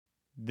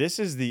This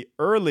is the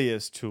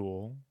earliest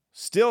tool,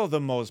 still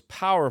the most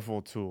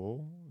powerful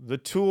tool, the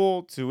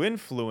tool to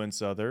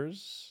influence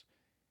others.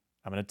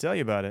 I'm going to tell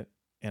you about it.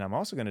 And I'm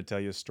also going to tell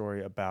you a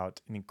story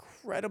about an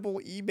incredible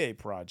eBay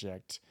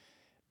project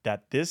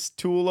that this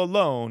tool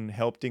alone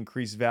helped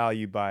increase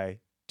value by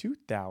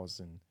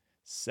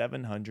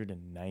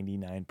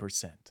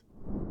 2,799%.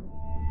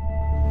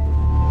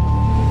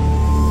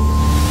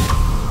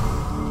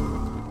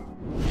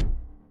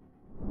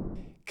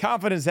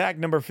 Confidence hack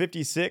number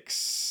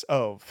 56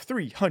 of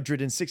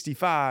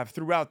 365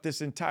 throughout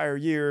this entire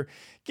year,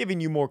 giving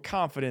you more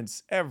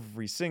confidence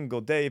every single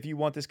day. If you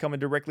want this coming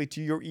directly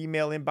to your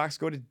email inbox,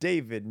 go to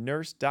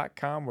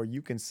davidnurse.com where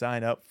you can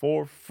sign up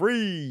for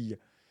free.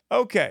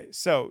 Okay,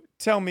 so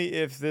tell me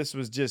if this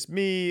was just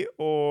me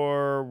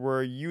or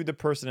were you the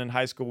person in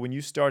high school when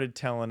you started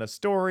telling a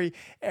story,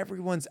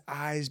 everyone's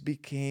eyes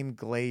became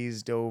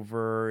glazed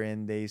over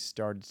and they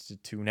started to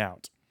tune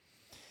out.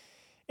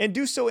 And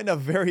do so in a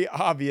very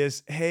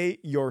obvious, hey,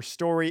 your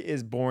story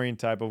is boring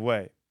type of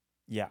way.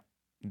 Yeah,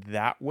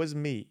 that was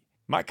me.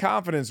 My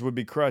confidence would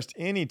be crushed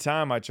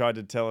anytime I tried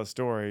to tell a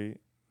story,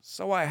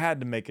 so I had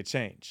to make a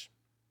change.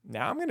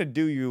 Now I'm going to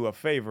do you a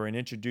favor and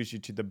introduce you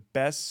to the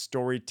best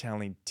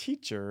storytelling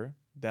teacher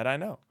that I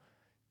know,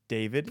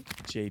 David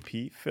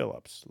JP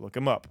Phillips. Look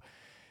him up.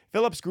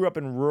 Phillips grew up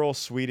in rural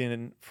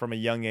Sweden from a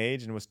young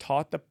age and was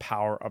taught the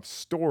power of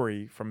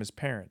story from his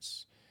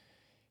parents.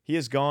 He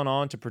has gone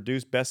on to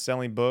produce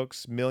best-selling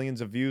books,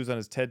 millions of views on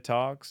his TED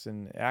Talks,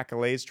 and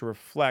accolades to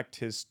reflect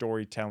his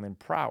storytelling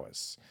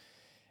prowess.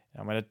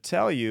 I'm going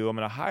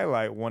to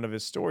highlight one of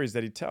his stories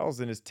that he tells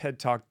in his TED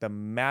Talk, The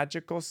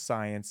Magical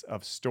Science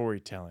of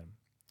Storytelling.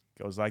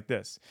 It goes like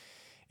this.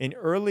 In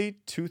early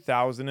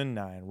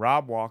 2009,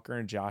 Rob Walker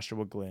and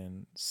Joshua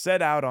Glenn set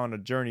out on a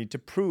journey to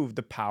prove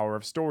the power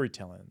of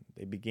storytelling.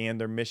 They began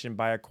their mission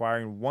by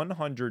acquiring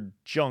 100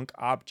 junk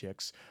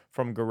objects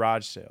from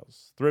garage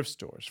sales, thrift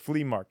stores,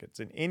 flea markets,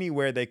 and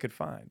anywhere they could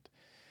find.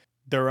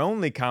 Their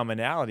only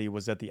commonality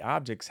was that the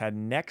objects had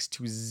next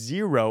to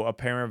zero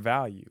apparent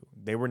value.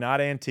 They were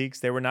not antiques,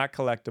 they were not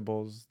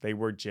collectibles, they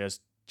were just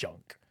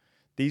junk.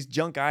 These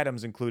junk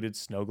items included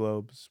snow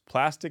globes,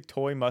 plastic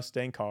toy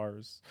Mustang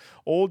cars,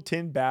 old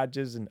tin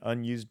badges, and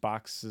unused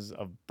boxes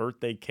of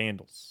birthday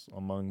candles,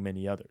 among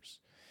many others.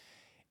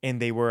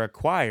 And they were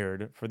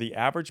acquired for the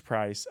average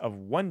price of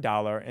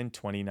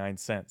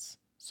 $1.29.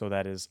 So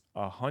that is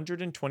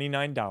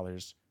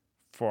 $129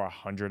 for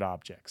 100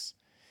 objects.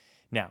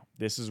 Now,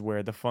 this is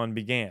where the fun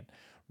began.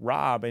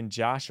 Rob and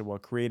Joshua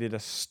created a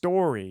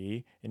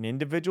story, an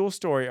individual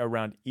story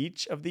around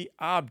each of the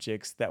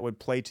objects that would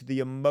play to the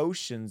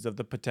emotions of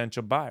the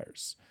potential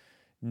buyers.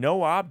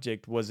 No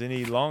object was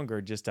any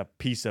longer just a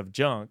piece of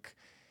junk.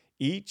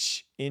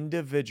 Each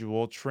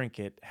individual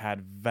trinket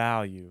had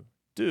value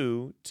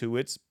due to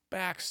its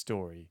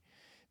backstory.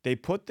 They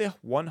put the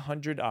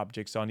 100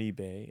 objects on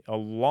eBay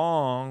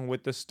along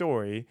with the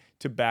story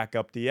to back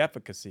up the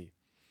efficacy.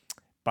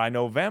 By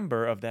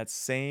November of that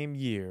same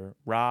year,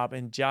 Rob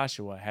and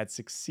Joshua had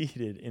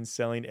succeeded in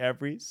selling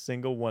every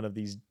single one of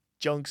these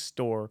junk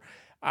store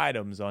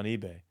items on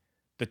eBay.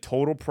 The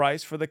total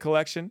price for the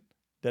collection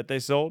that they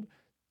sold,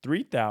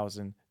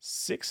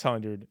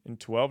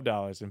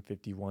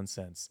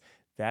 $3,612.51.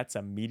 That's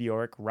a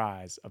meteoric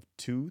rise of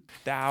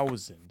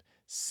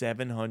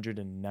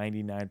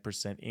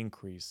 2,799%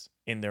 increase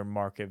in their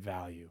market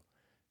value.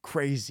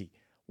 Crazy.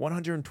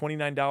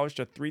 $129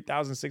 to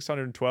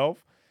 $3,612.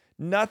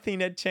 Nothing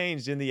had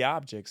changed in the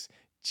objects,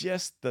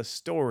 just the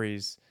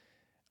stories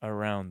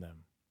around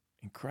them.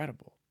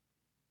 Incredible.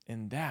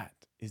 And that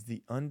is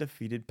the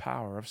undefeated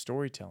power of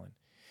storytelling.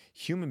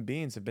 Human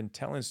beings have been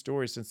telling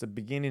stories since the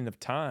beginning of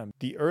time.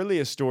 The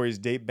earliest stories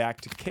date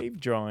back to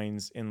cave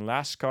drawings in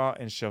Lascaux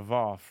and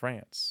Chaval,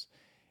 France.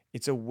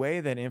 It's a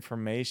way that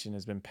information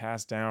has been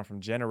passed down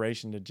from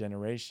generation to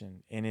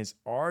generation and is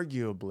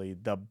arguably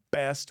the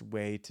best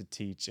way to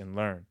teach and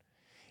learn.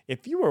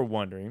 If you are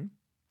wondering,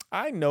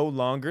 I no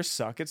longer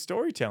suck at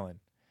storytelling.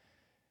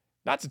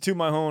 Not to toot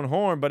my own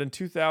horn, but in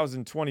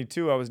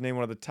 2022, I was named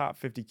one of the top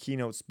 50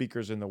 keynote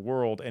speakers in the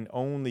world, and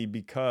only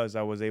because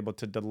I was able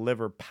to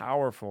deliver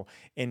powerful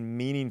and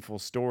meaningful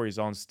stories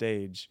on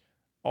stage,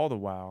 all the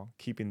while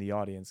keeping the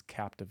audience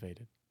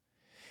captivated.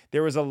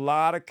 There is a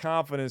lot of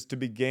confidence to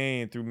be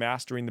gained through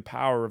mastering the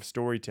power of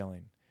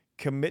storytelling.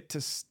 Commit to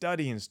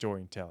studying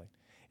storytelling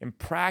and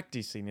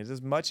practicing it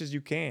as much as you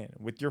can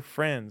with your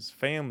friends,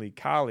 family,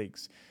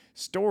 colleagues.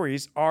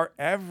 Stories are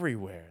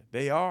everywhere.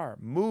 They are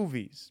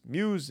movies,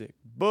 music,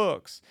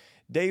 books,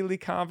 daily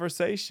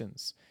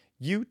conversations.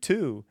 You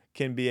too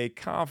can be a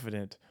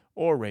confident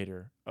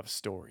orator of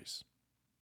stories.